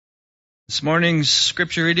This morning's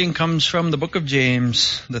scripture reading comes from the book of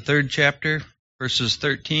James, the 3rd chapter, verses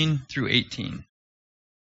 13 through 18.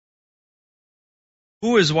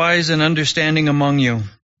 Who is wise and understanding among you?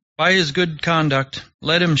 By his good conduct,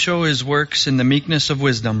 let him show his works in the meekness of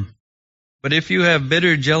wisdom. But if you have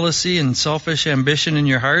bitter jealousy and selfish ambition in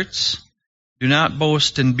your hearts, do not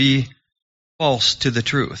boast and be false to the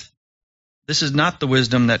truth. This is not the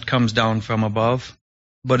wisdom that comes down from above,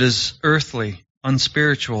 but is earthly,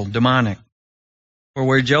 unspiritual, demonic. For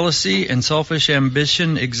where jealousy and selfish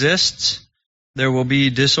ambition exists, there will be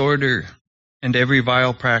disorder and every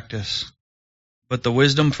vile practice. But the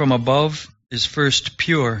wisdom from above is first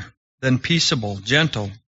pure, then peaceable, gentle,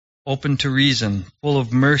 open to reason, full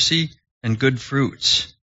of mercy and good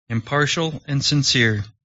fruits, impartial and sincere.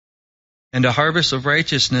 And a harvest of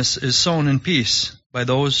righteousness is sown in peace by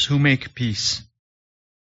those who make peace.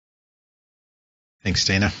 Thanks,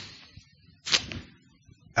 Dana.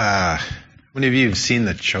 How many of you have seen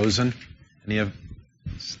The Chosen? Any of?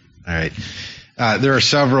 All right. There are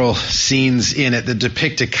several scenes in it that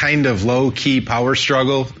depict a kind of low-key power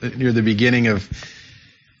struggle near the beginning of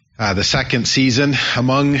the second season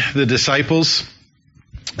among the disciples,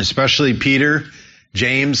 especially Peter,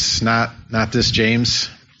 James, not this James,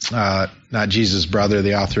 not Jesus' brother,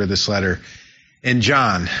 the author of this letter, and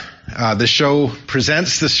John. The show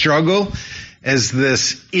presents the struggle as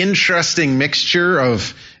this interesting mixture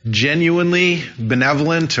of genuinely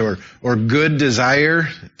benevolent or good desire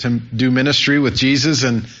to do ministry with Jesus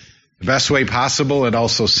in the best way possible, and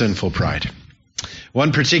also sinful pride.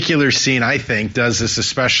 One particular scene, I think, does this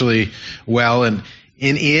especially well, and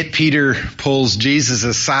in it, Peter pulls Jesus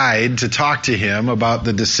aside to talk to him about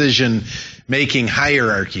the decision-making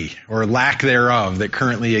hierarchy, or lack thereof, that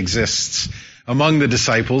currently exists among the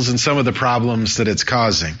disciples and some of the problems that it's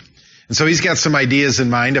causing. And so he's got some ideas in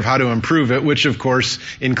mind of how to improve it, which of course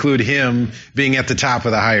include him being at the top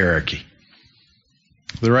of the hierarchy.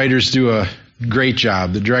 The writers do a great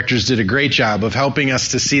job. The directors did a great job of helping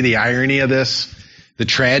us to see the irony of this, the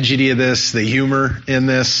tragedy of this, the humor in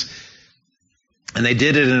this. And they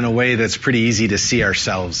did it in a way that's pretty easy to see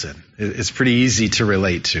ourselves in. It's pretty easy to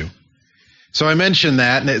relate to. So I mentioned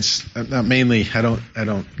that, and it's not mainly, I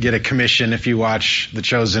don't get a commission if you watch The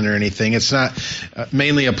Chosen or anything. It's not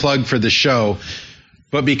mainly a plug for the show,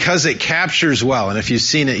 but because it captures well, and if you've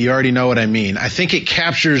seen it, you already know what I mean. I think it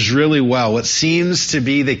captures really well what seems to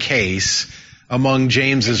be the case among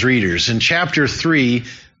James's readers. In chapter 3,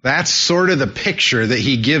 that's sort of the picture that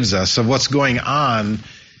he gives us of what's going on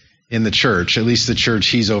in the church, at least the church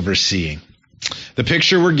he's overseeing. The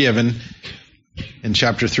picture we're given in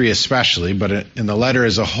chapter 3 especially, but in the letter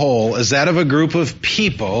as a whole, is that of a group of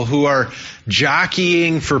people who are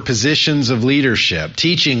jockeying for positions of leadership,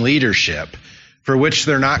 teaching leadership, for which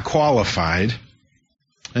they're not qualified,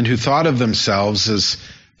 and who thought of themselves as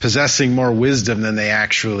possessing more wisdom than they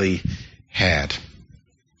actually had.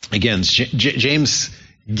 Again, James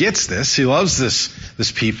gets this. He loves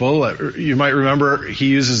this people. You might remember he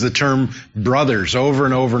uses the term brothers over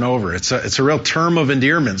and over and over. It's a real term of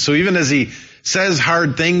endearment. So even as he says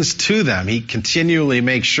hard things to them, he continually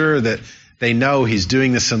makes sure that they know he's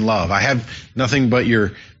doing this in love. I have nothing but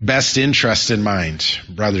your best interest in mind,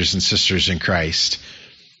 brothers and sisters in Christ.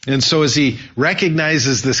 And so as he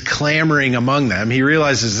recognizes this clamoring among them, he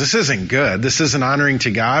realizes this isn't good. This isn't honoring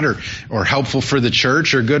to God or helpful for the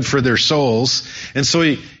church or good for their souls. And so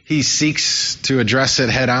he seeks to address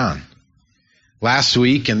it head on. Last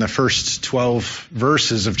week, in the first 12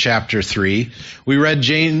 verses of chapter 3, we read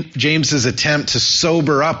James's attempt to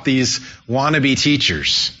sober up these wannabe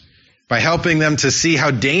teachers by helping them to see how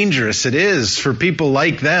dangerous it is for people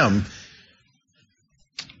like them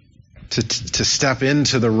to step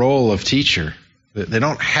into the role of teacher. They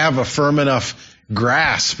don't have a firm enough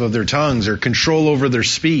grasp of their tongues or control over their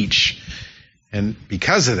speech. And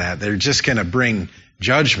because of that, they're just going to bring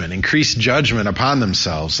judgment, increased judgment upon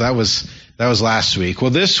themselves. That was last week. Well,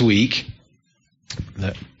 this week,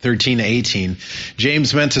 13 to 18,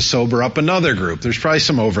 James meant to sober up another group. There's probably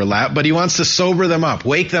some overlap, but he wants to sober them up,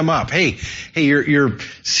 wake them up. Hey, you're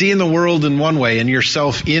seeing the world in one way and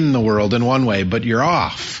yourself in the world in one way, but you're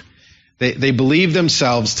off. They believe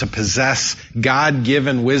themselves to possess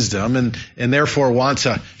God-given wisdom and therefore want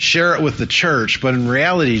to share it with the church. But in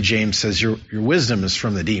reality, James says your wisdom is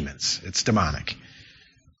from the demons. It's demonic.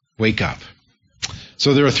 Wake up.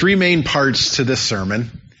 So there are 3 main parts to this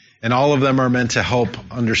sermon, and all of them are meant to help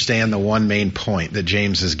understand the one main point that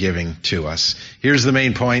James is giving to us. Here's the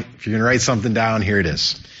main point. If you're going to write something down, here it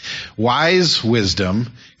is. Wise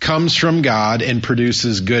wisdom comes from God and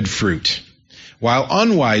produces good fruit, while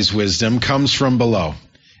unwise wisdom comes from below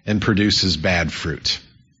and produces bad fruit.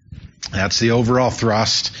 That's the overall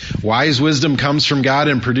thrust. Wise wisdom comes from God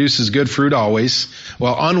and produces good fruit always,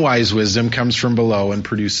 while unwise wisdom comes from below and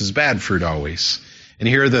produces bad fruit always. And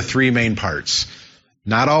here are the three main parts.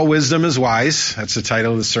 Not all wisdom is wise. That's the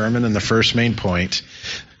title of the sermon and the first main point.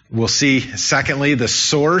 We'll see, secondly, the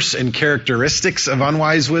source and characteristics of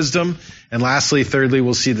unwise wisdom. And lastly, thirdly,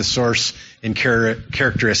 we'll see the source and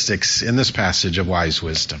characteristics in this passage of wise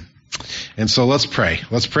wisdom. And so let's pray.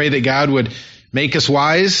 Let's pray that God would make us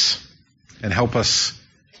wise and help us,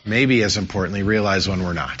 maybe as importantly, realize when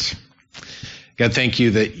we're not. God, thank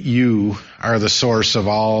you that you are the source of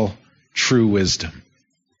all true wisdom.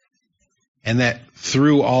 And that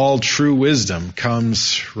through all true wisdom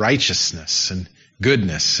comes righteousness and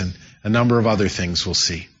goodness and a number of other things we'll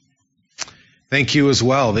see. Thank you as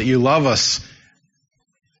well that you love us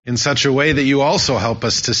in such a way that you also help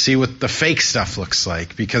us to see what the fake stuff looks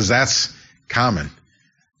like, because that's common.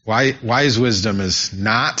 Wise wisdom is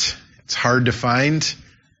not. It's hard to find.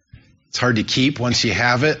 It's hard to keep once you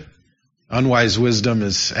have it. Unwise wisdom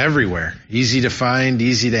is everywhere. Easy to find,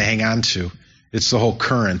 easy to hang on to. It's the whole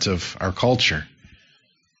current of our culture.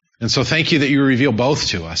 And so thank you that you reveal both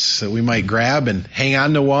to us, that we might grab and hang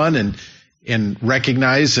on to one and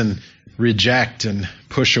recognize and reject and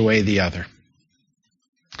push away the other.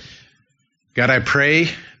 God, I pray,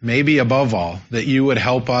 maybe above all, that you would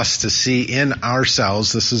help us to see in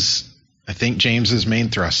ourselves, this is, I think, James's main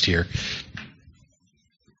thrust here,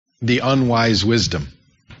 the unwise wisdom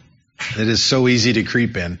that is so easy to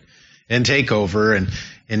creep in and take over and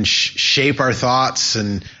shape our thoughts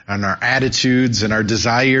and our attitudes and our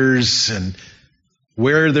desires, and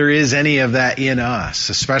where there is any of that in us,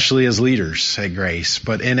 especially as leaders at Grace,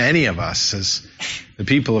 but in any of us as the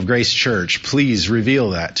people of Grace Church, please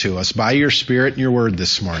reveal that to us by your Spirit and your word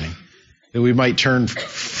this morning, that we might turn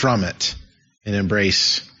from it and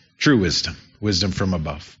embrace true wisdom, wisdom from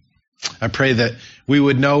above. I pray that we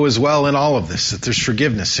would know as well in all of this that there's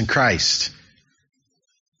forgiveness in Christ.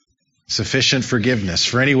 Sufficient forgiveness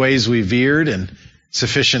for any ways we veered, and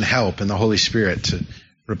sufficient help in the Holy Spirit to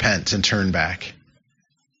repent and turn back.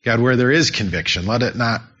 God, where there is conviction, let it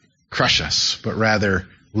not crush us, but rather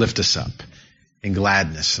lift us up in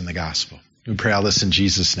gladness in the gospel. We pray all this in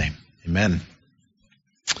Jesus' name. Amen.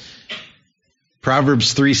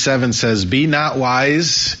 Proverbs 3:7 says, "Be not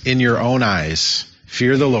wise in your own eyes.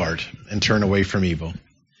 Fear the Lord and turn away from evil."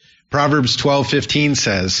 Proverbs 12:15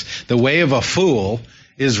 says, "The way of a fool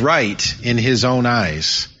is right in his own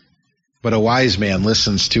eyes, but a wise man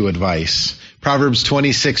listens to advice." Proverbs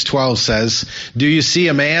 26:12 says, "Do you see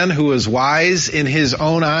a man who is wise in his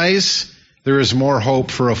own eyes? There is more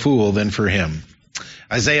hope for a fool than for him."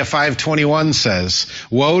 Isaiah 5:21 says,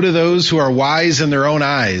 "Woe to those who are wise in their own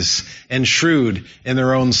eyes and shrewd in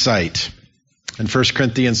their own sight." And 1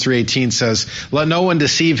 Corinthians 3:18 says, "Let no one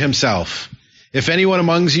deceive himself. If anyone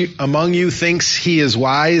among you thinks he is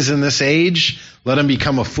wise in this age, let him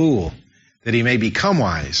become a fool, that he may become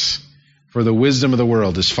wise. For the wisdom of the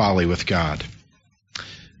world is folly with God."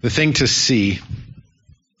 The thing to see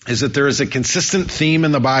is that there is a consistent theme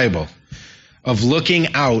in the Bible of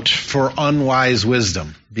looking out for unwise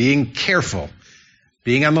wisdom, being careful,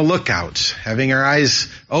 being on the lookout, having our eyes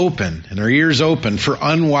open and our ears open for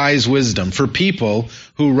unwise wisdom, for people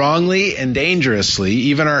who wrongly and dangerously,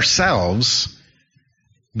 even ourselves,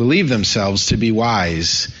 believe themselves to be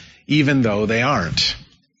wise, even though they aren't.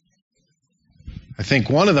 I think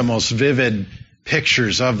one of the most vivid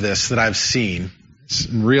pictures of this that I've seen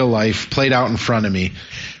in real life, played out in front of me,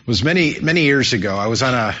 was many, many years ago. I was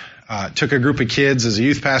on took a group of kids as a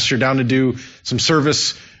youth pastor down to do some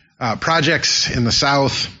service projects in the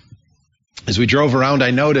South. As we drove around,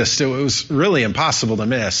 I noticed it was really impossible to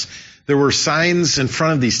miss. There were signs in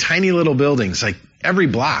front of these tiny little buildings, like every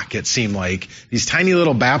block it seemed like, these tiny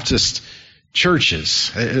little Baptist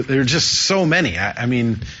churches. There are just so many. I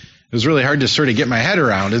mean, it was really hard to sort of get my head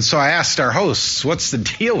around. And so I asked our hosts, what's the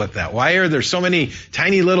deal with that? Why are there so many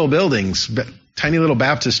tiny little buildings, tiny little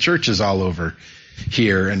Baptist churches all over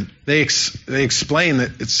here? And they explain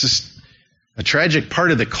that it's just a tragic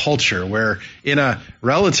part of the culture where in a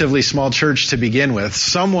relatively small church to begin with,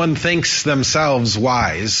 someone thinks themselves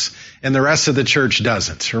wise and the rest of the church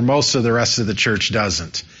doesn't, or most of the rest of the church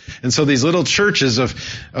doesn't. And so these little churches of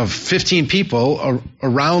 15 people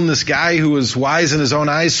around this guy who is wise in his own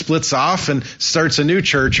eyes splits off and starts a new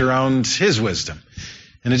church around his wisdom.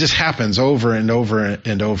 And it just happens over and over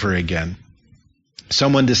and over again.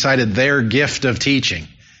 Someone decided their gift of teaching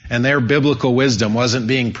and their biblical wisdom wasn't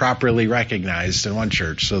being properly recognized in one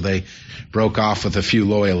church, so they broke off with a few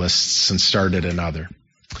loyalists and started another.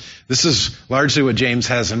 This is largely what James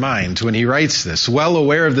has in mind when he writes this. Well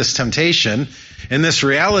aware of this temptation and this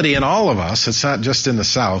reality in all of us, it's not just in the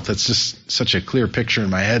South, it's just such a clear picture in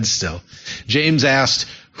my head still. James asked,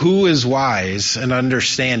 who is wise and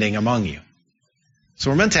understanding among you? So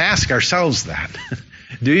we're meant to ask ourselves that.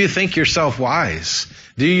 Do you think yourself wise?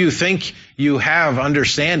 Do you think you have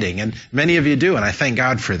understanding? And many of you do, and I thank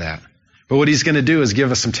God for that. But what he's going to do is give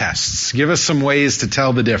us some tests, give us some ways to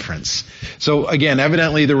tell the difference. So again,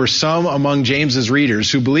 evidently there were some among James's readers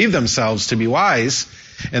who believed themselves to be wise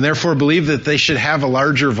and therefore believed that they should have a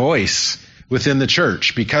larger voice within the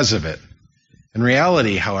church because of it. In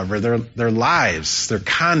reality, however, their lives, their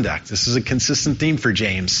conduct, this is a consistent theme for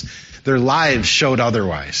James, their lives showed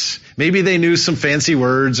otherwise. Maybe they knew some fancy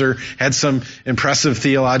words or had some impressive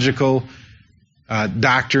theological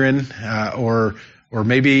doctrine or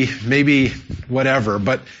maybe whatever,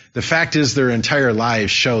 but the fact is their entire lives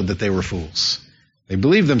showed that they were fools. They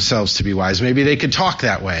believed themselves to be wise. Maybe they could talk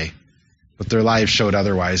that way, but their lives showed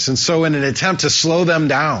otherwise. And so in an attempt to slow them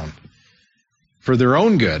down for their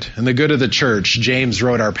own good and the good of the church, James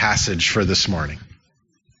wrote our passage for this morning.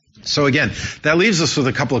 So again, that leaves us with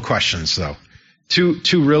a couple of questions, though. Two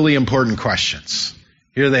really important questions.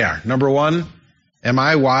 Here they are. Number one, am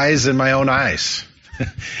I wise in my own eyes?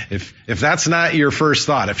 If that's not your first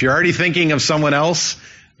thought, if you're already thinking of someone else,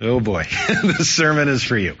 oh boy, this sermon is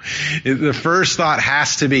for you. The first thought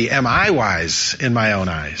has to be, am I wise in my own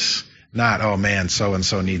eyes? Not, oh man,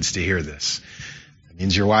 so-and-so needs to hear this. It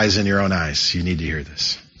means you're wise in your own eyes. You need to hear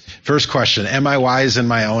this. First question, am I wise in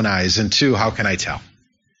my own eyes? And two, how can I tell?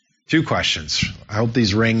 Two questions. I hope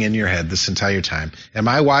these ring in your head this entire time. Am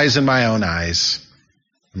I wise in my own eyes?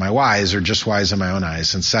 Am I wise or just wise in my own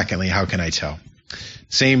eyes? And secondly, how can I tell?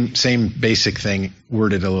 Same basic thing,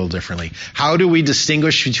 worded a little differently. How do we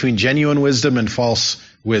distinguish between genuine wisdom and false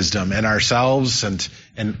wisdom in ourselves and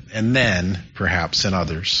then perhaps in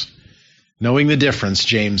others? Knowing the difference,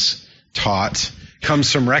 James taught,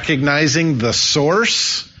 comes from recognizing the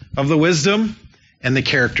source of the wisdom and the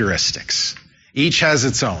characteristics. Each has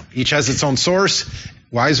its own. Each has its own source.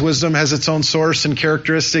 Wise wisdom has its own source and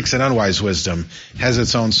characteristics, and unwise wisdom has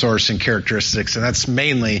its own source and characteristics. And that's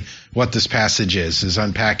mainly what this passage is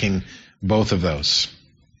unpacking both of those.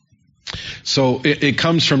 So it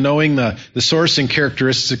comes from knowing the source and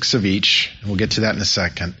characteristics of each, and we'll get to that in a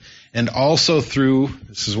second, and also through,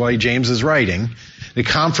 this is why James is writing, the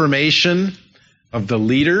confirmation of the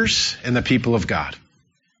leaders and the people of God.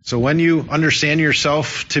 So when you understand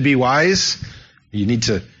yourself to be wise, you need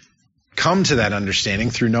to come to that understanding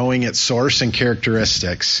through knowing its source and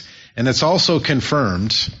characteristics. And it's also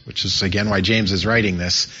confirmed, which is again why James is writing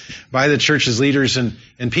this, by the church's leaders and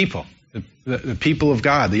people. The people of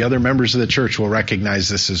God, the other members of the church will recognize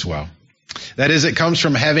this as well. That is, it comes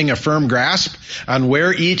from having a firm grasp on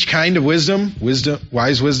where each kind of wisdom,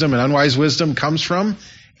 wise wisdom and unwise wisdom comes from,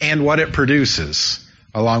 and what it produces,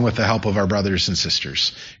 along with the help of our brothers and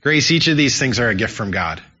sisters. Grace, each of these things are a gift from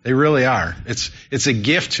God. They really are. It's a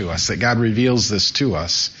gift to us that God reveals this to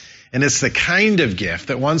us. And it's the kind of gift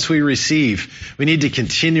that once we receive, we need to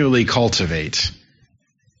continually cultivate.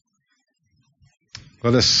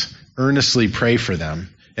 Let us earnestly pray for them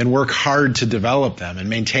and work hard to develop them and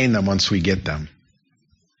maintain them once we get them.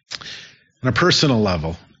 On a personal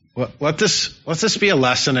level, let this be a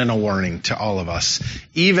lesson and a warning to all of us,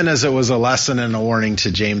 even as it was a lesson and a warning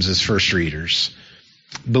to James's first readers.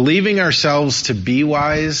 Believing ourselves to be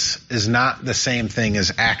wise is not the same thing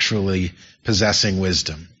as actually possessing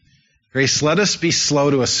wisdom. Grace, let us be slow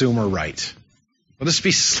to assume we're right. Let us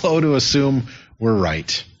be slow to assume we're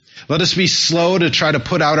right. Let us be slow to try to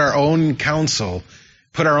put our own counsel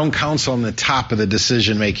on the top of the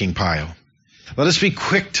decision-making pile. Let us be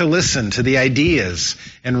quick to listen to the ideas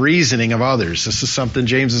and reasoning of others. This is something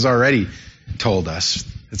James has already told us.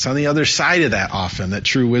 It's on the other side of that often that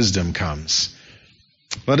true wisdom comes.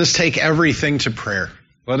 Let us take everything to prayer.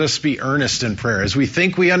 Let us be earnest in prayer. As we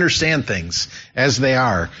think we understand things as they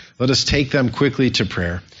are, let us take them quickly to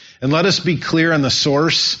prayer. And let us be clear on the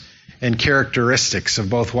source and characteristics of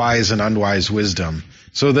both wise and unwise wisdom,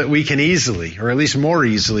 so that we can easily, or at least more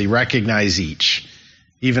easily, recognize each,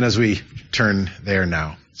 even as we turn there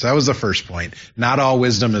now. So that was the first point. Not all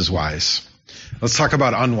wisdom is wise. Let's talk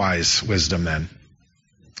about unwise wisdom then.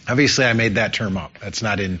 Obviously, I made that term up. That's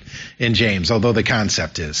not in James, although the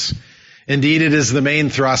concept is. Indeed, it is the main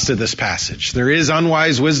thrust of this passage. There is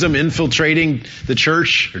unwise wisdom infiltrating the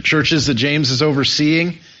church, or churches that James is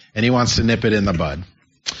overseeing, and he wants to nip it in the bud.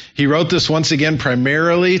 He wrote this once again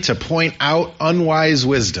primarily to point out unwise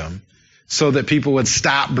wisdom so that people would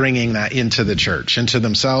stop bringing that into the church, into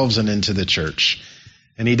themselves and into the church.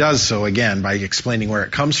 And he does so, again, by explaining where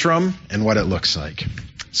it comes from and what it looks like.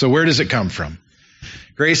 So where does it come from?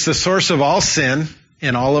 Grace, the source of all sin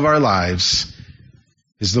in all of our lives,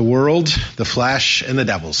 is the world, the flesh, and the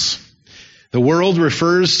devils. The world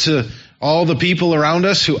refers to all the people around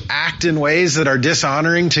us who act in ways that are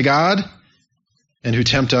dishonoring to God and who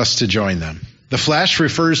tempt us to join them. The flesh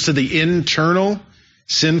refers to the internal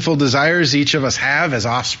sinful desires each of us have as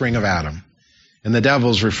offspring of Adam. And the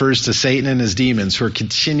devils refers to Satan and his demons who are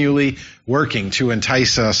continually working to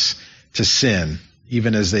entice us to sin,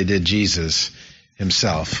 even as they did Jesus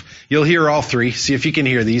himself. You'll hear all three. See if you can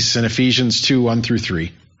hear these in Ephesians 2, 1 through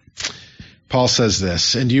 3. Paul says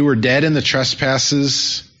this, "And you were dead in the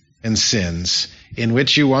trespasses and sins in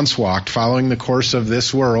which you once walked, following the course of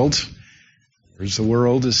this world." Where's the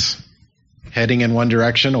world is heading in one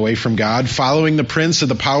direction, away from God, following the prince of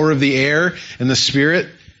the power of the air and the spirits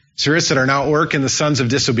that are now at work in the sons of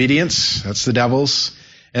disobedience. That's the devils.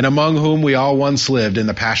 "And among whom we all once lived in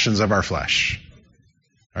the passions of our flesh."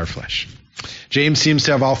 Our flesh. James seems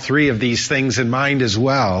to have all three of these things in mind as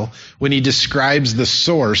well when he describes the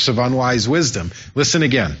source of unwise wisdom. Listen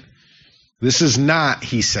again. This is not,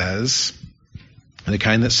 he says, the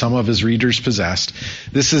kind that some of his readers possessed.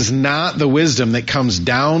 This is not the wisdom that comes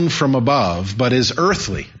down from above, but is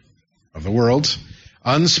earthly, of the world,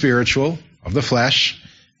 unspiritual, of the flesh,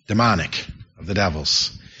 demonic, of the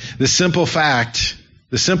devils. The simple fact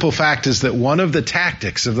is that one of the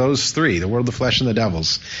tactics of those three, the world, the flesh, and the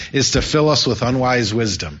devils, is to fill us with unwise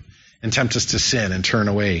wisdom and tempt us to sin and turn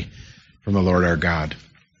away from the Lord our God.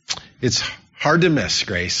 It's hard to miss,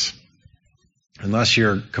 Grace, unless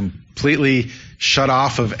you're completely shut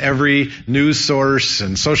off of every news source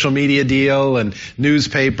and social media deal and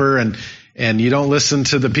newspaper and you don't listen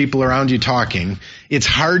to the people around you talking. It's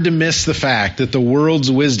hard to miss the fact that the world's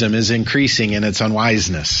wisdom is increasing in its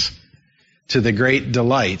unwiseness, to the great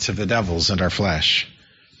delight of the devils and our flesh.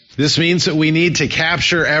 This means that we need to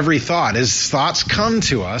capture every thought. As thoughts come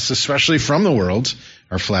to us, especially from the world,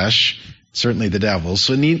 our flesh, certainly the devils,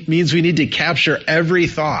 so it means we need to capture every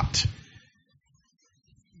thought.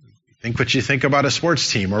 Think what you think about a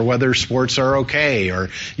sports team, or whether sports are okay, or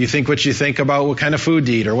you think what you think about what kind of food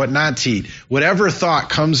to eat or what not to eat. Whatever thought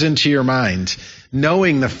comes into your mind,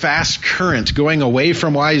 knowing the fast current going away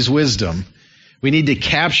from wise wisdom, we need to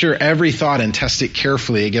capture every thought and test it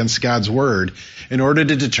carefully against God's word in order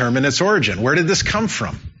to determine its origin. Where did this come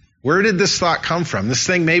from? Where did this thought come from? This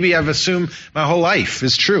thing maybe I've assumed my whole life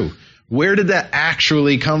is true. Where did that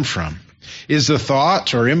actually come from? Is the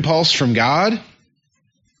thought or impulse from God?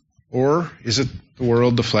 Or is it the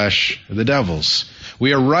world, the flesh, or the devils?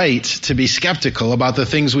 We are right to be skeptical about the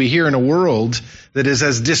things we hear in a world that is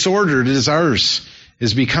as disordered as ours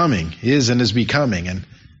is becoming. And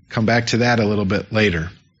come back to that a little bit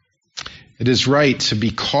later. It is right to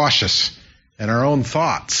be cautious in our own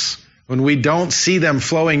thoughts when we don't see them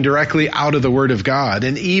flowing directly out of the Word of God.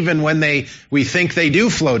 And even when we think they do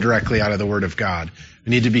flow directly out of the Word of God,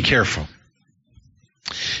 we need to be careful.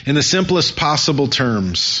 In the simplest possible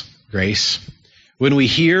terms, Grace, when we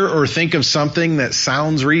hear or think of something that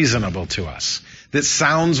sounds reasonable to us, that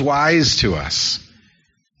sounds wise to us,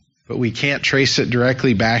 but we can't trace it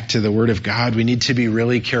directly back to the Word of God, we need to be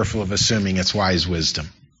really careful of assuming it's wise wisdom.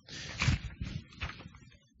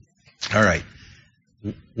 All right.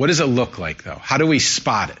 What does it look like, though? How do we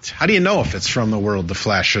spot it? How do you know if it's from the world, the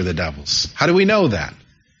flesh, or the devils? How do we know that?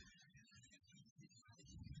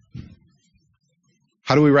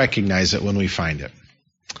 How do we recognize it when we find it?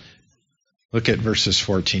 Look at verses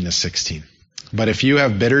 14 to 16. "But if you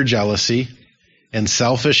have bitter jealousy and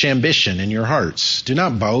selfish ambition in your hearts, do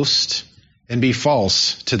not boast and be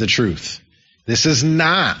false to the truth. This is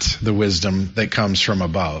not the wisdom that comes from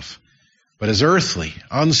above, but is earthly,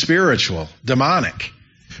 unspiritual, demonic.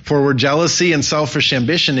 For where jealousy and selfish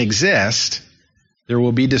ambition exist, there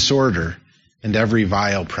will be disorder and every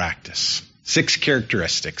vile practice." 6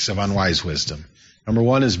 characteristics of unwise wisdom. Number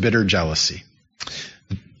 1 is bitter jealousy.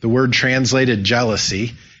 The word translated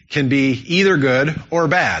jealousy can be either good or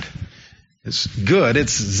bad. It's good,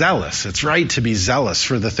 it's zealous. It's right to be zealous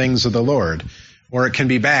for the things of the Lord. Or it can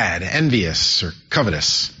be bad, envious, or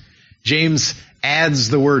covetous. James adds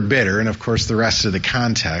the word bitter, and of course the rest of the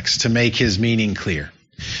context, to make his meaning clear.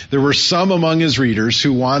 There were some among his readers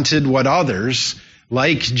who wanted what others,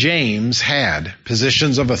 like James, had.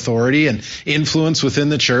 Positions of authority and influence within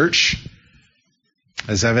the church,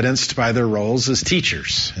 as evidenced by their roles as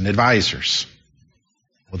teachers and advisors.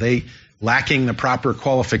 Well, they, lacking the proper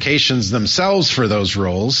qualifications themselves for those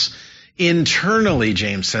roles, internally,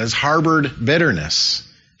 James says, harbored bitterness,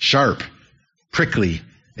 sharp, prickly,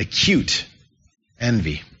 acute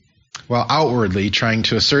envy. while outwardly trying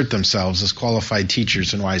to assert themselves as qualified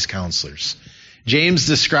teachers and wise counselors. James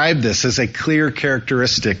described this as a clear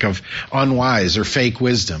characteristic of unwise or fake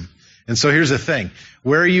wisdom. And so here's the thing.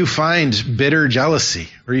 Where you find bitter jealousy,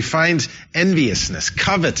 where you find enviousness,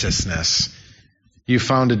 covetousness, you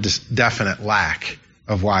found a definite lack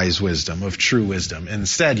of wise wisdom, of true wisdom.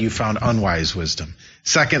 Instead, you found unwise wisdom.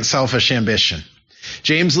 Second, selfish ambition.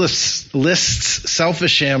 James lists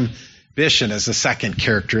selfish ambition as the second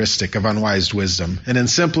characteristic of unwise wisdom. And in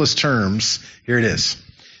simplest terms, here it is.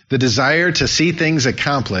 The desire to see things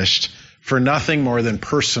accomplished for nothing more than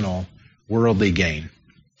personal, worldly gain.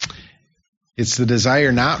 It's the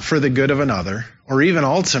desire not for the good of another, or even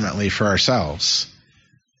ultimately for ourselves,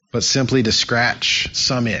 but simply to scratch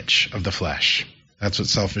some itch of the flesh. That's what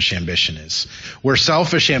selfish ambition is. Where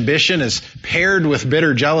selfish ambition is paired with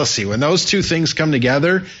bitter jealousy, when those two things come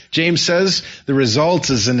together, James says, the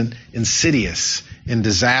result is an insidious and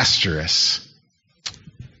disastrous,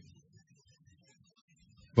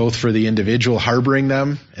 both for the individual harboring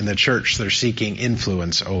them and the church they're seeking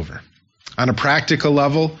influence over. On a practical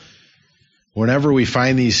level, whenever we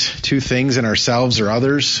find these two things in ourselves or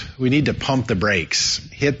others, we need to pump the brakes,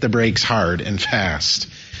 hit the brakes hard and fast.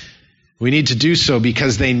 We need to do so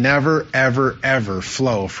because they never, ever, ever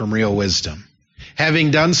flow from real wisdom.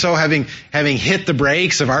 Having done so, having hit the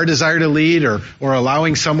brakes of our desire to lead or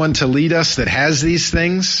allowing someone to lead us that has these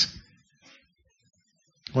things,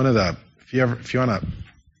 if you want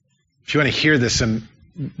to hear this in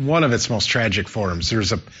one of its most tragic forms,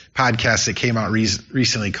 there's a podcast that came out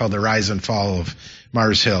recently called The Rise and Fall of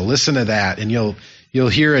Mars Hill. Listen to that, and you'll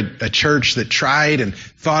hear a church that tried and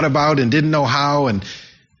thought about and didn't know how and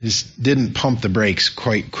just didn't pump the brakes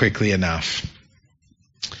quite quickly enough.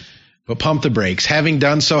 But pump the brakes. Having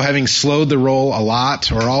done so, having slowed the roll a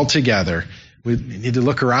lot or altogether, we need to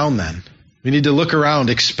look around then. We need to look around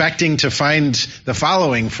expecting to find the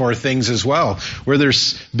following four things as well. Where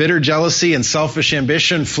there's bitter jealousy and selfish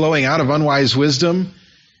ambition flowing out of unwise wisdom,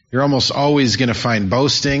 you're almost always going to find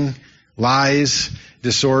boasting, lies,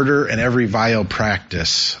 disorder, and every vile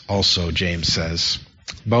practice also, James says.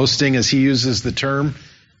 Boasting, as he uses the term,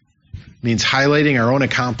 means highlighting our own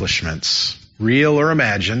accomplishments, real or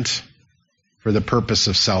imagined, for the purpose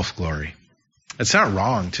of self-glory. It's not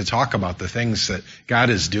wrong to talk about the things that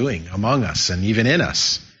God is doing among us and even in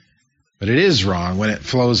us. But it is wrong when it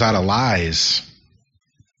flows out of lies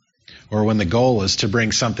or when the goal is to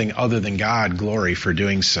bring something other than God glory for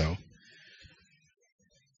doing so.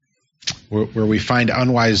 Where we find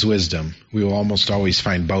unwise wisdom, we will almost always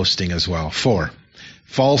find boasting as well. 4,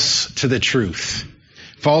 false to the truth.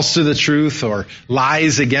 False to the truth or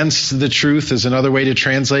lies against the truth is another way to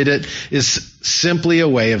translate it, is simply a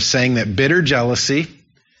way of saying that bitter jealousy,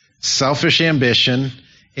 selfish ambition,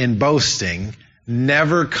 and boasting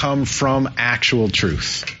never come from actual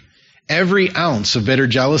truth. Every ounce of bitter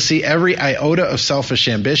jealousy, every iota of selfish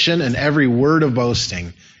ambition, and every word of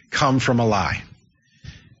boasting come from a lie.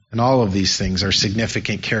 And all of these things are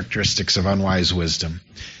significant characteristics of unwise wisdom.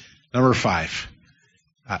 Number 5,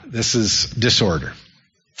 this is disorder.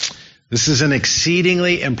 This is an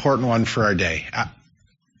exceedingly important one for our day.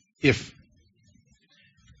 If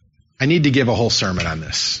I need to give a whole sermon on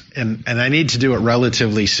this, and I need to do it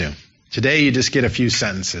relatively soon. Today you just get a few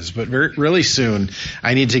sentences, but really soon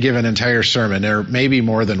I need to give an entire sermon, or maybe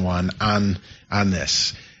more than one, on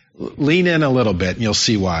this. Lean in a little bit and you'll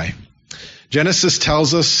see why. Genesis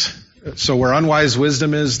tells us, so where unwise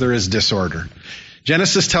wisdom is, there is disorder.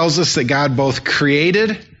 Genesis tells us that God both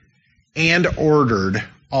created and ordered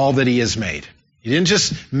all that he has made. He didn't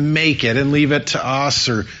just make it and leave it to us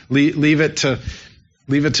or leave it to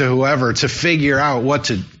whoever to figure out what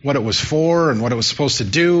it was for and what it was supposed to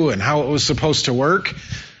do and how it was supposed to work.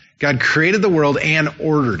 God created the world and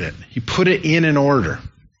ordered it. He put it in an order.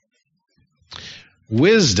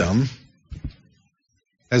 Wisdom,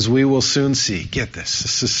 as we will soon see, get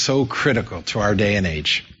this is so critical to our day and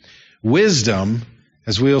age. Wisdom,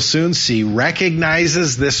 as we will soon see,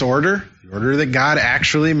 recognizes this order, the order that God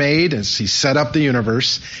actually made as he set up the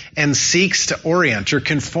universe, and seeks to orient or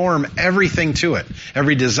conform everything to it.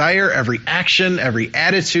 Every desire, every action, every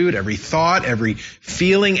attitude, every thought, every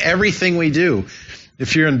feeling, everything we do.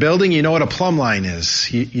 If you're in building, you know what a plumb line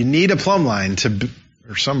is. You need a plumb line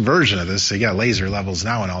or some version of this. They got laser levels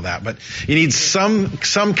now and all that, but you need some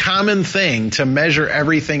common thing to measure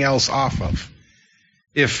everything else off of.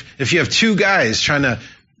 If you have two guys trying to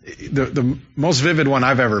The most vivid one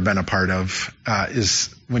I've ever been a part of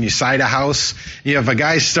is when you side a house. You have a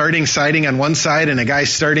guy starting siding on one side and a guy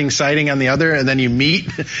starting siding on the other, and then you meet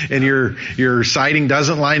and your siding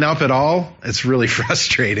doesn't line up at all. It's really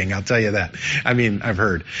frustrating, I'll tell you that. I mean, I've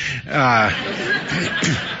heard.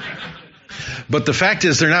 But the fact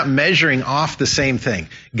is, they're not measuring off the same thing.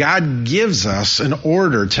 God gives us an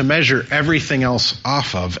order to measure everything else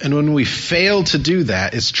off of, and when we fail to do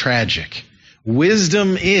that, it's tragic.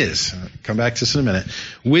 Wisdom is, I'll come back to this in a minute,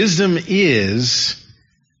 wisdom is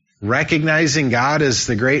recognizing God as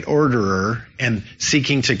the great orderer and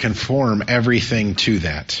seeking to conform everything to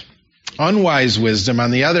that. Unwise wisdom,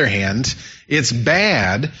 on the other hand, it's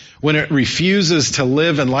bad when it refuses to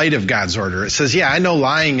live in light of God's order. It says, yeah, I know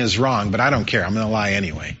lying is wrong, but I don't care. I'm going to lie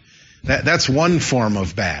anyway. That's one form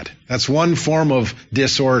of bad. That's one form of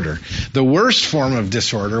disorder. The worst form of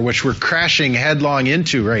disorder, which we're crashing headlong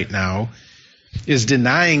into right now, is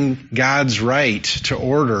denying God's right to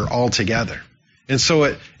order altogether. And so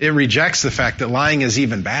it rejects the fact that lying is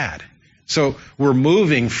even bad. So we're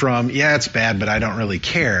moving from, yeah, it's bad, but I don't really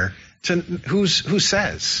care, to who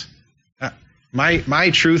says? My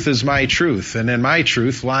truth is my truth, and in my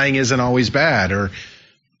truth, lying isn't always bad, or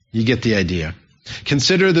you get the idea.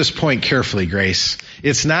 Consider this point carefully, Grace.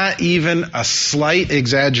 It's not even a slight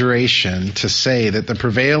exaggeration to say that the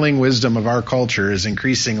prevailing wisdom of our culture is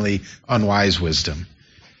increasingly unwise wisdom.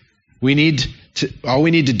 All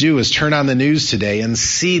we need to do is turn on the news today and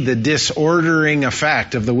see the disordering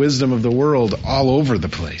effect of the wisdom of the world all over the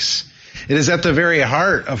place. It is at the very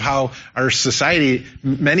heart of how our society,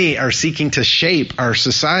 many are seeking to shape our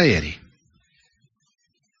society.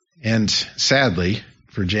 And sadly,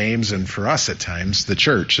 for James and for us at times, the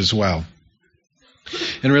church as well.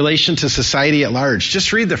 In relation to society at large,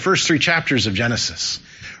 just read the first 3 chapters of Genesis.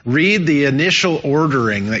 Read the initial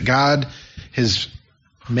ordering that God has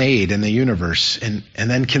made in the universe, and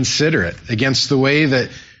then consider it against the way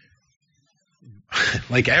that,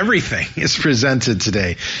 like everything is presented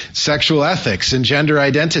today. Sexual ethics and gender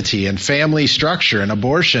identity and family structure and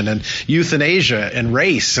abortion and euthanasia and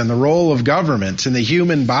race and the role of government in the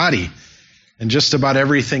human body and just about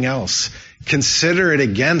everything else. Consider it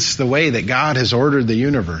against the way that God has ordered the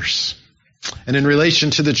universe. And in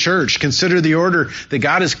relation to the church, consider the order that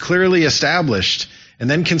God has clearly established. And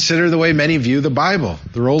then consider the way many view the Bible,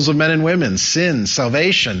 the roles of men and women, sin,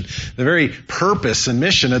 salvation, the very purpose and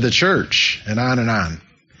mission of the church, and on and on.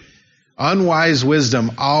 Unwise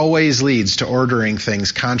wisdom always leads to ordering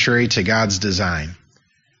things contrary to God's design,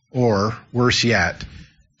 or, worse yet,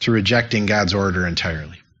 to rejecting God's order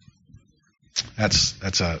entirely.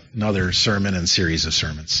 That's another sermon and series of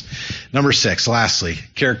sermons. Number 6, lastly,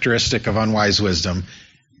 characteristic of unwise wisdom.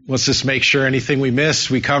 Let's just make sure anything we miss,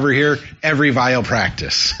 we cover here, every vile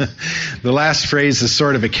practice. The last phrase is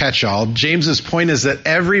sort of a catch-all. James's point is that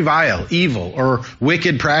every vile, evil, or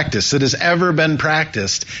wicked practice that has ever been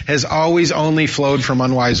practiced has always only flowed from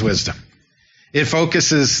unwise wisdom. It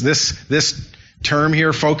focuses, this term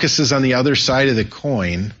here focuses on the other side of the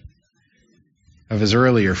coin of his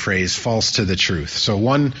earlier phrase, false to the truth. So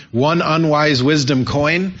one unwise wisdom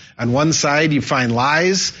coin, on one side you find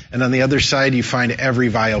lies, and on the other side you find every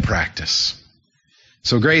vile practice.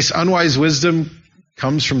 So Grace, unwise wisdom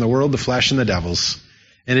comes from the world, the flesh, and the devils,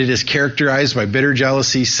 and it is characterized by bitter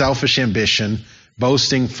jealousy, selfish ambition,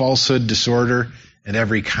 boasting, falsehood, disorder, and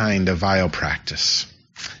every kind of vile practice.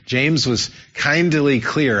 James was kindly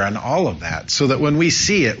clear on all of that, so that when we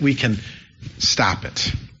see it, we can stop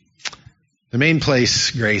it. The main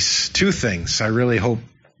place, Grace, 2 things I really hope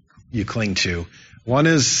you cling to. One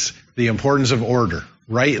is the importance of order,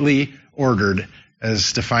 rightly ordered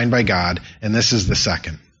as defined by God, and this is the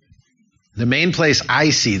second. The main place I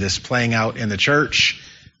see this playing out in the church,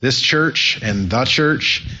 this church and the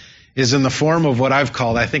church, is in the form of what I've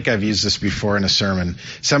called, I think I've used this before in a sermon,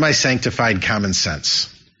 semi-sanctified common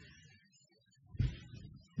sense.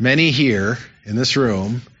 Many here in this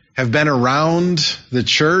room have been around the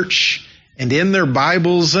church and in their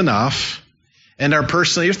Bibles enough, and are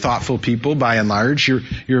personally thoughtful people by and large.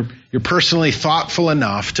 You're personally thoughtful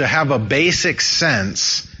enough to have a basic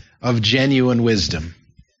sense of genuine wisdom.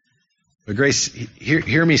 But Grace,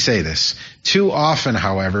 hear me say this. Too often,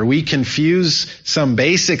 however, we confuse some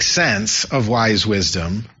basic sense of wise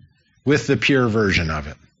wisdom with the pure version of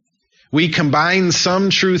it. We combine some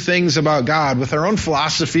true things about God with our own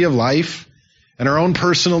philosophy of life and our own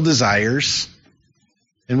personal desires,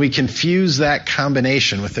 and we confuse that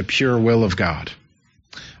combination with the pure will of God.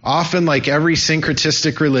 Often, like every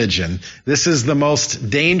syncretistic religion, this is the most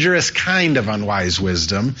dangerous kind of unwise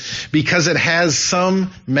wisdom because it has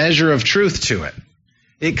some measure of truth to it.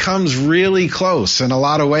 It comes really close in a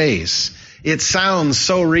lot of ways. It sounds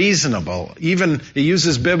so reasonable. Even it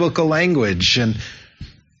uses biblical language and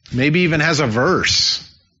maybe even has a verse,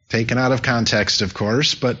 taken out of context, of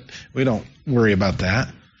course, but we don't worry about that.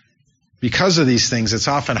 Because of these things, it's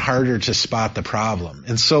often harder to spot the problem.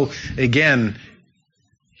 And so, again,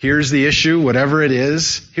 here's the issue, whatever it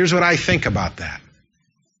is. Here's what I think about that.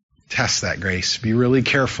 Test that, Grace. Be really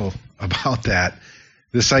careful about that.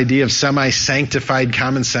 This idea of semi-sanctified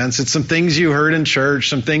common sense. It's some things you heard in church,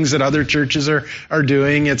 some things that other churches are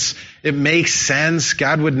doing. It makes sense.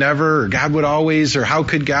 God would never, or God would always, or how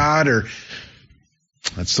could God, or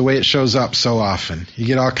that's the way it shows up so often. You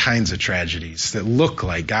get all kinds of tragedies that look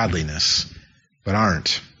like godliness, but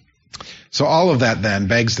aren't. So all of that then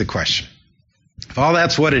begs the question. If all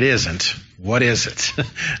that's what it isn't, what is it?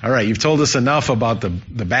 All right, you've told us enough about the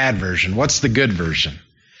bad version. What's the good version?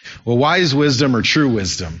 Well, wise wisdom or true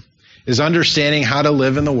wisdom is understanding how to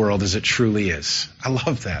live in the world as it truly is. I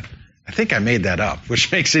love that. I think I made that up,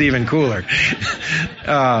 which makes it even cooler.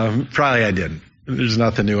 Probably I didn't. There's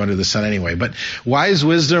nothing new under the sun anyway. But wise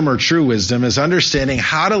wisdom or true wisdom is understanding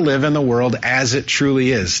how to live in the world as it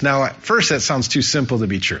truly is. Now, at first that sounds too simple to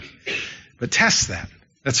be true. But test that.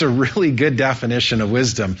 That's a really good definition of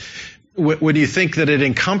wisdom. When you think that it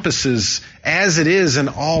encompasses as it is in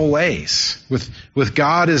all ways, with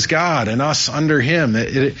God as God and us under Him.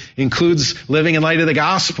 It includes living in light of the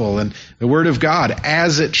gospel and the Word of God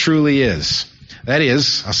as it truly is. That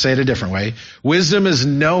is, I'll say it a different way, wisdom is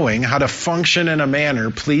knowing how to function in a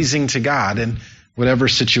manner pleasing to God in whatever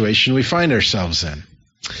situation we find ourselves in.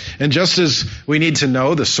 And just as we need to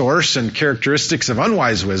know the source and characteristics of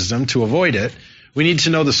unwise wisdom to avoid it, we need to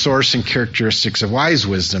know the source and characteristics of wise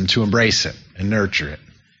wisdom to embrace it and nurture it.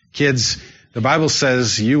 Kids, the Bible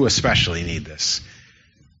says you especially need this.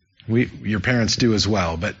 Your parents do as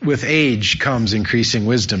well, but with age comes increasing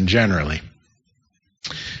wisdom generally.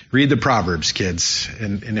 Read the Proverbs, kids,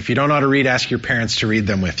 and if you don't know how to read, ask your parents to read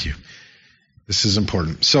them with you. This is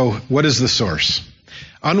important. So, what is the source?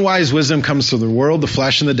 Unwise wisdom comes from the world, the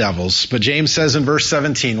flesh, and the devils, but James says in verse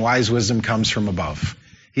 17, wise wisdom comes from above.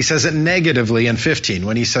 He says it negatively in 15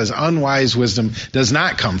 when he says unwise wisdom does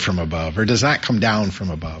not come from above or does not come down from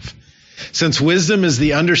above. Since wisdom is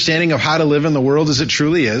the understanding of how to live in the world as it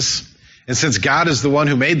truly is, and since God is the one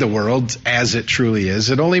who made the world as it truly is,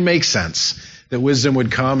 it only makes sense that wisdom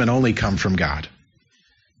would come and only come from God.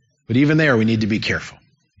 But even there, we need to be careful.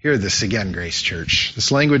 Hear this again, Grace Church. This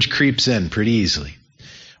language creeps in pretty easily.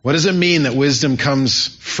 What does it mean that wisdom comes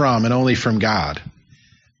from and only from God?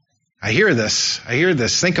 I hear this.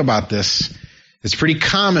 Think about this. It's pretty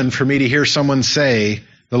common for me to hear someone say,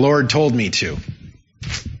 the Lord told me to.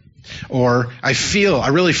 Or, I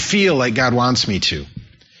really feel like God wants me to.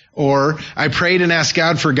 Or, I prayed and asked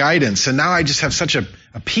God for guidance, and now I just have such a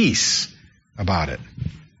peace about it.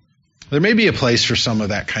 There may be a place for some of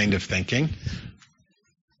that kind of thinking.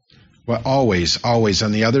 But always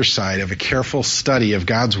on the other side of a careful study of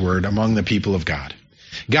God's Word among the people of God.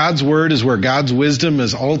 God's Word is where God's wisdom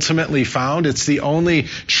is ultimately found. It's the only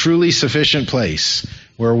truly sufficient place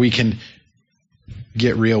where we can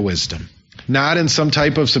get real wisdom. Not in some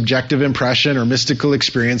type of subjective impression or mystical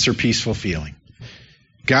experience or peaceful feeling.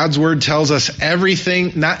 God's Word tells us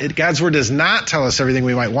everything. God's Word does not tell us everything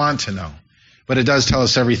we might want to know, but it does tell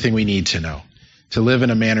us everything we need to know to live in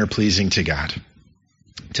a manner pleasing to God.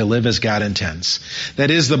 To live as God intends.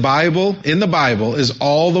 That is, in the Bible is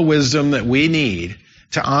all the wisdom that we need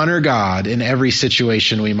to honor God in every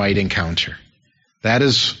situation we might encounter. That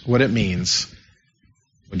is what it means,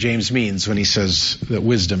 what James means when he says that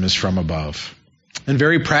wisdom is from above. In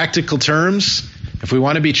very practical terms, if we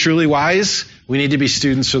want to be truly wise, we need to be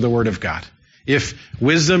students of the Word of God. If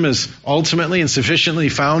wisdom is ultimately and sufficiently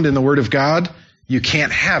found in the Word of God, you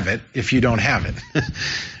can't have it if you don't have it.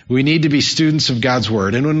 We need to be students of God's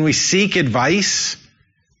Word. And when we seek advice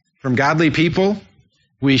from godly people,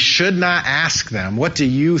 we should not ask them, what do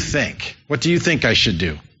you think? What do you think I should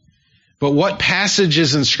do? But what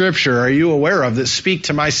passages in Scripture are you aware of that speak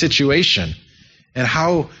to my situation? And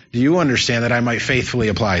how do you understand that I might faithfully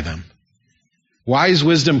apply them? Wise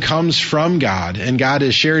wisdom comes from God, and God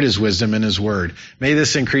has shared His wisdom in His Word. May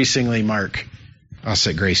this increasingly mark us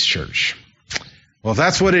at Grace Church. Well, if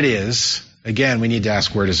that's what it is, again, we need to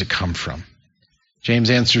ask, where does it come from?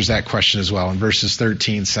 James answers that question as well in verses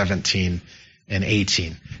 13, 17, and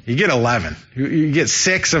 18. You get 11. You get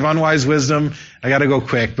 6 of unwise wisdom. I got to go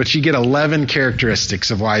quick, but you get 11 characteristics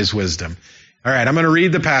of wise wisdom. All right, I'm going to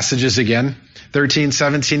read the passages again, 13,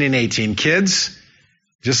 17, and 18. Kids,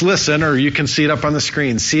 just listen, or you can see it up on the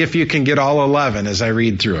screen. See if you can get all 11 as I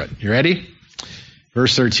read through it. You ready?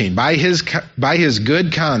 Verse 13, by his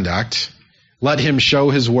good conduct, let him show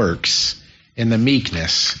his works in the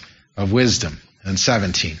meekness of wisdom. And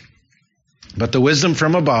 17, but the wisdom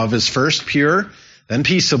from above is first pure, then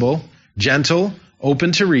peaceable, gentle,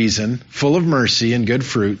 open to reason, full of mercy and good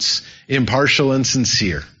fruits, impartial and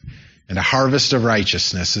sincere. And a harvest of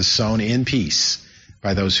righteousness is sown in peace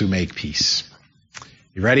by those who make peace.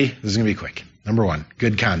 You ready? This is going to be quick. Number one,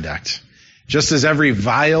 good conduct. Just as every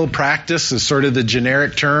vile practice is sort of the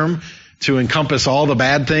generic term to encompass all the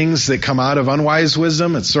bad things that come out of unwise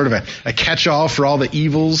wisdom, it's sort of a catch-all for all the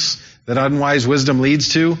evils that unwise wisdom leads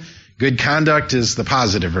to. Good conduct is the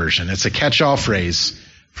positive version. It's a catch-all phrase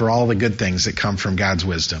for all the good things that come from God's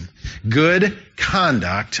wisdom. Good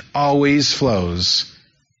conduct always flows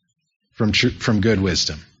from good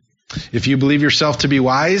wisdom. If you believe yourself to be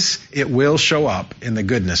wise, it will show up in the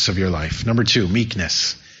goodness of your life. Number two,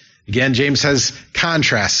 meekness. Again, James has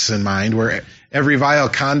contrasts in mind where every vile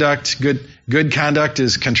conduct, good conduct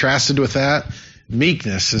is contrasted with that.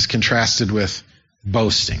 Meekness is contrasted with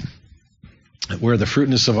boasting. Where the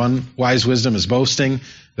fruitfulness of unwise wisdom is boasting,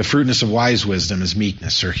 the fruitfulness of wise wisdom is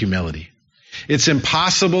meekness or humility. It's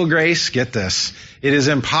impossible, Grace, get this. It is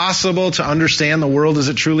impossible to understand the world as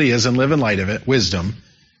it truly is and live in light of it, wisdom.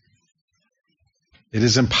 It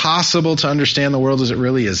is impossible to understand the world as it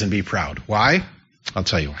really is and be proud. Why? I'll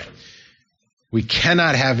tell you why. We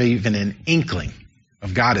cannot have even an inkling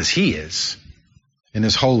of God as He is in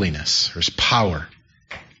His holiness or His power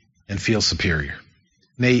and feel superior.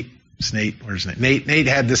 Nate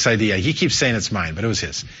had this idea. He keeps saying it's mine, but it was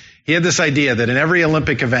his. He had this idea that in every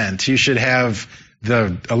Olympic event, you should have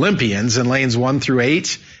the Olympians in lanes 1 through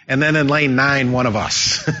 8, and then in lane 9, one of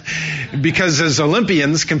us. Because as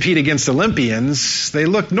Olympians compete against Olympians, they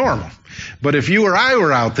look normal. But if you or I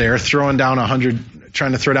were out there trying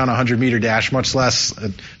to throw down a 100-meter dash, much less a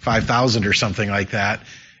 5,000 or something like that,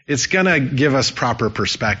 it's going to give us proper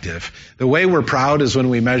perspective. The way we're proud is when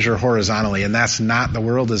we measure horizontally, and that's not the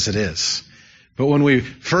world as it is. But when we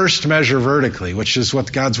first measure vertically, which is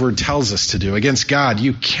what God's Word tells us to do, against God,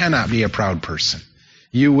 you cannot be a proud person.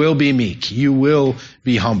 You will be meek. You will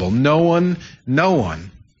be humble. No one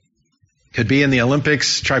could be in the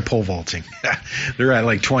Olympics. Try pole vaulting. They're at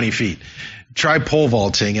like 20 feet. Try pole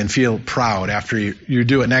vaulting and feel proud after you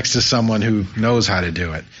do it next to someone who knows how to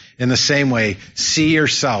do it. In the same way, see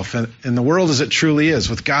yourself in the world as it truly is,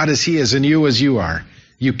 with God as He is and you as you are.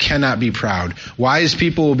 You cannot be proud. Wise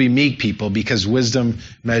people will be meek people because wisdom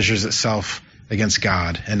measures itself against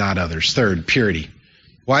God and not others. Third, purity.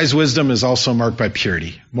 Wise wisdom is also marked by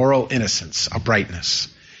purity, moral innocence, uprightness.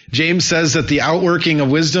 James says that the outworking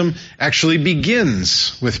of wisdom actually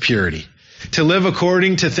begins with purity. To live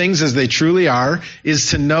according to things as they truly are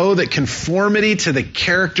is to know that conformity to the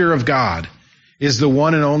character of God is the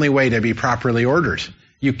one and only way to be properly ordered.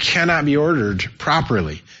 You cannot be ordered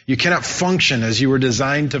properly. You cannot function as you were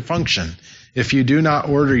designed to function if you do not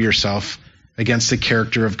order yourself against the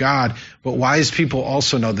character of God. But wise people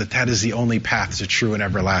also know that that is the only path to true and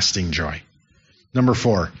everlasting joy. Number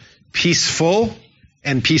 4, peaceful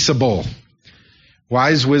and peaceable.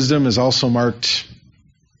 Wise wisdom is also marked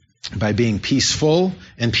by being peaceful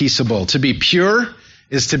and peaceable. To be pure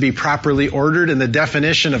is to be properly ordered, and the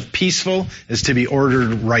definition of peaceful is to be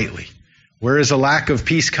ordered rightly. Where does a lack of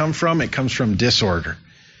peace come from? It comes from disorder.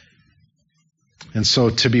 And so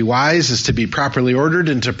to be wise is to be properly ordered,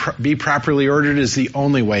 and to be properly ordered is the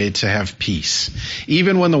only way to have peace.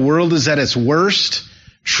 Even when the world is at its worst,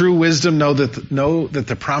 true wisdom know that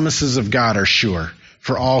the promises of God are sure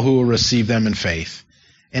for all who will receive them in faith.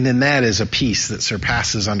 And in that is a peace that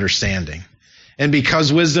surpasses understanding. And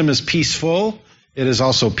because wisdom is peaceful, it is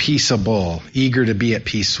also peaceable, eager to be at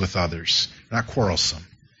peace with others, not quarrelsome.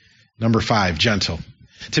 Number 5, gentle.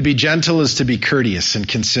 To be gentle is to be courteous and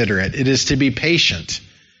considerate. It is to be patient,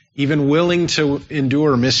 even willing to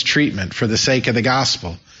endure mistreatment for the sake of the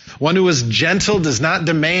gospel. One who is gentle does not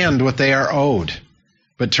demand what they are owed,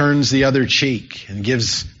 but turns the other cheek and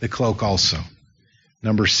gives the cloak also.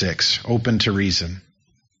 Number 6, open to reason.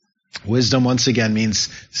 Wisdom, once again, means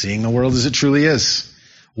seeing the world as it truly is.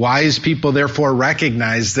 Wise people, therefore,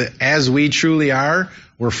 recognize that as we truly are,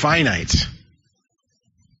 we're finite.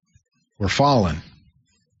 We're fallen.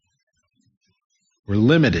 We're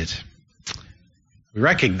limited. We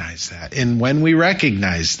recognize that. And when we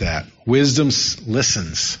recognize that, wisdom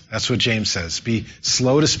listens. That's what James says. Be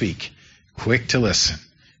slow to speak, quick to listen.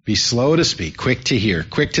 Be slow to speak, quick to hear,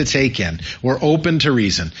 quick to take in. We're open to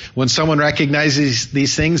reason. When someone recognizes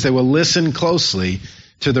these things, they will listen closely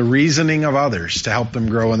to the reasoning of others to help them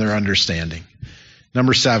grow in their understanding.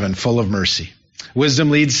 Number 7, full of mercy. Wisdom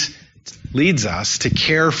leads us to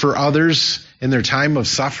care for others in their time of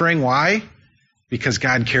suffering. Why? Because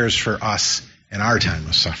God cares for us in our time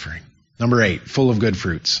of suffering. Number 8, full of good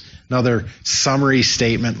fruits. Another summary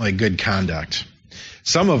statement like good conduct.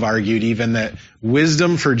 Some have argued even that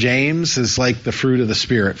wisdom for James is like the fruit of the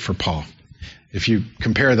Spirit for Paul. If you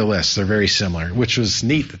compare the lists, they're very similar, which was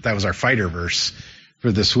neat that was our fighter verse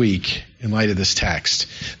for this week in light of this text.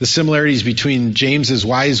 The similarities between James's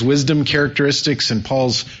wise wisdom characteristics and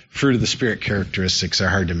Paul's fruit of the Spirit characteristics are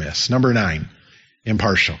hard to miss. Number 9,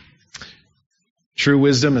 impartial. True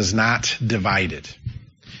wisdom is not divided.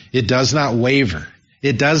 It does not waver.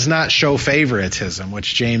 It does not show favoritism,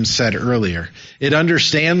 which James said earlier. It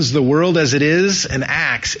understands the world as it is and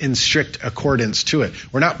acts in strict accordance to it.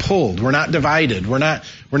 We're not pulled. We're not divided. We're not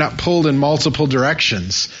pulled in multiple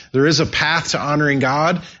directions. There is a path to honoring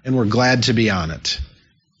God, and we're glad to be on it.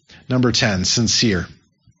 Number 10, sincere.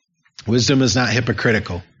 Wisdom is not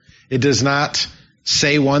hypocritical. It does not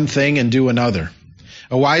say one thing and do another.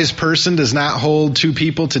 A wise person does not hold two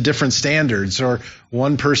people to different standards or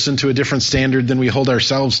one person to a different standard than we hold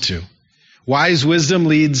ourselves to. Wise wisdom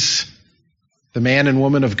leads the man and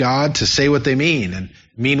woman of God to say what they mean and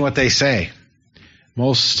mean what they say.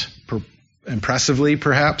 Most impressively,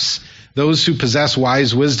 perhaps, those who possess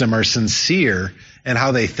wise wisdom are sincere in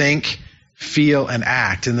how they think, feel, and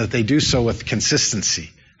act, and that they do so with consistency.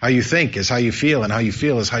 How you think is how you feel, and how you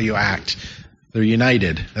feel is how you act. They're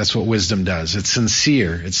united. That's what wisdom does. It's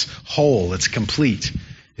sincere. It's whole. It's complete.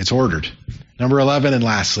 It's ordered. Number 11, and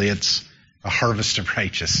lastly, it's a harvest of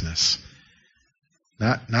righteousness.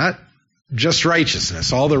 Not just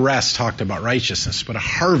righteousness. All the rest talked about righteousness, but a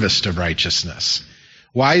harvest of righteousness.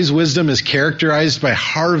 Wise wisdom is characterized by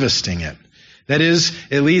harvesting it. That is,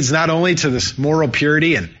 it leads not only to this moral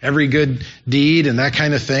purity and every good deed and that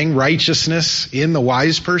kind of thing, righteousness in the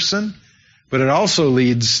wise person, but it also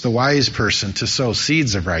leads the wise person to sow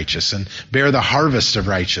seeds of righteousness and bear the harvest of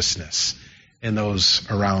righteousness in those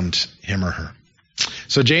around him or her.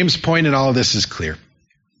 So James' point in all of this is clear.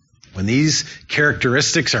 When these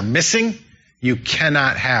characteristics are missing, you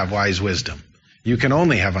cannot have wise wisdom. You can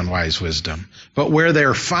only have unwise wisdom. But where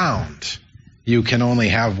they're found, you can only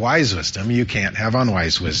have wise wisdom. You can't have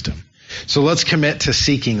unwise wisdom. So let's commit to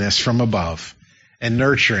seeking this from above and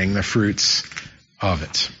nurturing the fruits of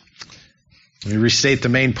it. Let me restate the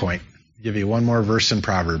main point. I'll give you one more verse in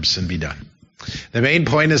Proverbs and be done. The main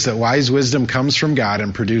point is that wise wisdom comes from God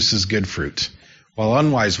and produces good fruit, while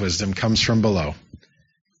unwise wisdom comes from below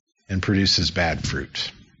and produces bad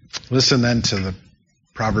fruit. Listen then to the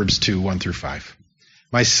Proverbs 2, 1 through 5.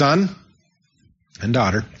 My son and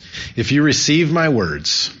daughter, if you receive my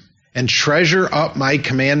words and treasure up my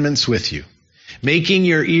commandments with you, making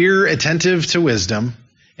your ear attentive to wisdom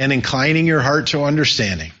and inclining your heart to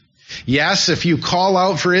understanding, yes, if you call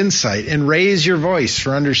out for insight and raise your voice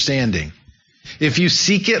for understanding, if you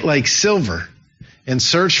seek it like silver and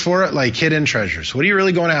search for it like hidden treasures. What are you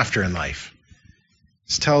really going after in life?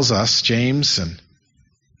 This tells us, James, and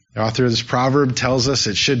the author of this proverb tells us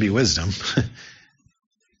it should be wisdom.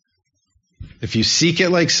 If you seek it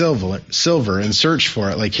like silver and search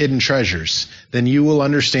for it like hidden treasures, then you will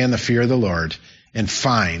understand the fear of the Lord and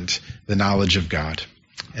find the knowledge of God.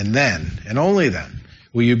 And then, and only then,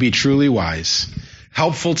 will you be truly wise,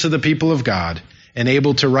 helpful to the people of God, and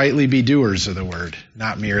able to rightly be doers of the word,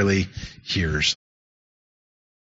 not merely hearers.